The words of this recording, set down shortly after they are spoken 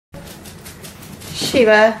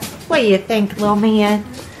Sheila, what do you think, little man?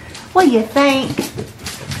 What do you think?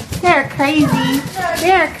 They're crazy.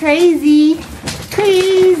 They're crazy.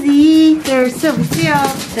 Crazy. There's Sylvie. See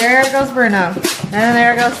ya. There goes Bruno. And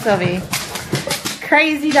there goes Sylvie.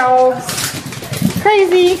 Crazy dogs.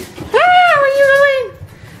 Crazy. Ah, what are you doing?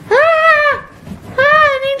 Ah! Ah,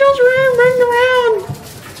 an angel's room running around.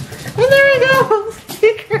 And there he goes.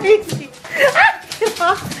 He's crazy.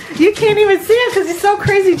 You can't even see him because he's so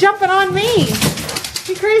crazy jumping on me.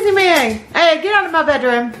 You crazy man. Hey, get out of my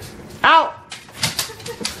bedroom. Out.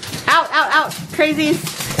 Out, out, out. Crazies.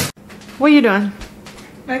 What are you doing?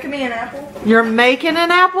 Making me an apple. You're making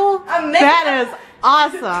an apple? I'm making That is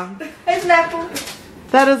awesome. It's an apple.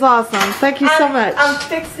 That is awesome. Thank you so much. I'm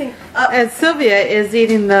fixing up. And Sylvia is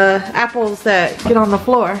eating the apples that get on the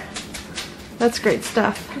floor. That's great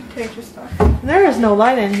stuff. Contagious stuff. There is no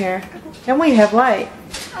light in here. And we have light.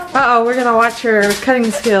 Uh-oh, we're going to watch your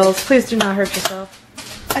cutting skills. Please do not hurt yourself.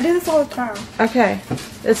 I do this all the time. Okay.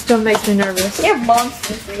 It still makes me nervous. You have mom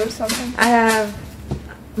sensitive or something? I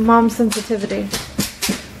have mom sensitivity.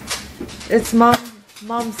 It's mom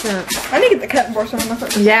sense. I need to get the cutting board somewhere.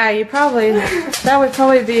 Yeah, you probably, that would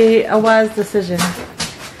probably be a wise decision.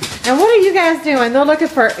 And what are you guys doing? They're looking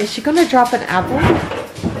for, is she going to drop an apple?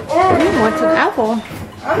 Who wants an apple?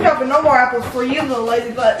 I'm dropping no more apples for you, little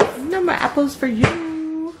lazy butt. No more apples for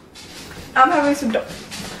you. I'm having some.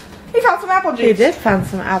 He found some apple juice. He did find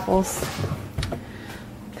some apples.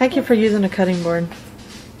 Thank you for using a cutting board.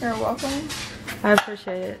 You're welcome. I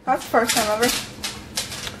appreciate it. That's the first time ever.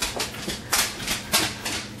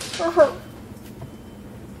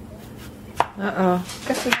 Uh-oh.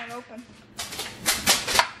 Guess it's not open.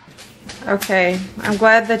 Okay. I'm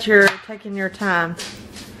glad that you're taking your time.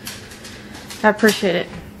 I appreciate it.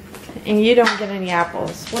 And you don't get any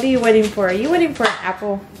apples. What are you waiting for? Are you waiting for an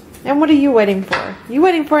apple? And what are you waiting for? You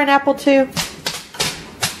waiting for an apple too?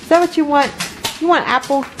 Is that what you want? You want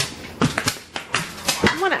apple?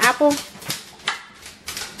 You want an apple?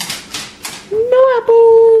 No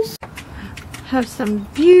apples. Have some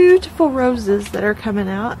beautiful roses that are coming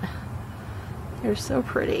out. They're so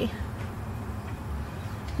pretty.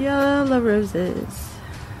 Yellow roses.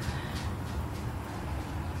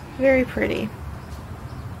 Very pretty.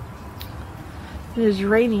 It is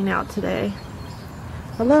raining out today.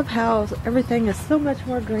 I love how everything is so much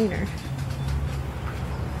more greener.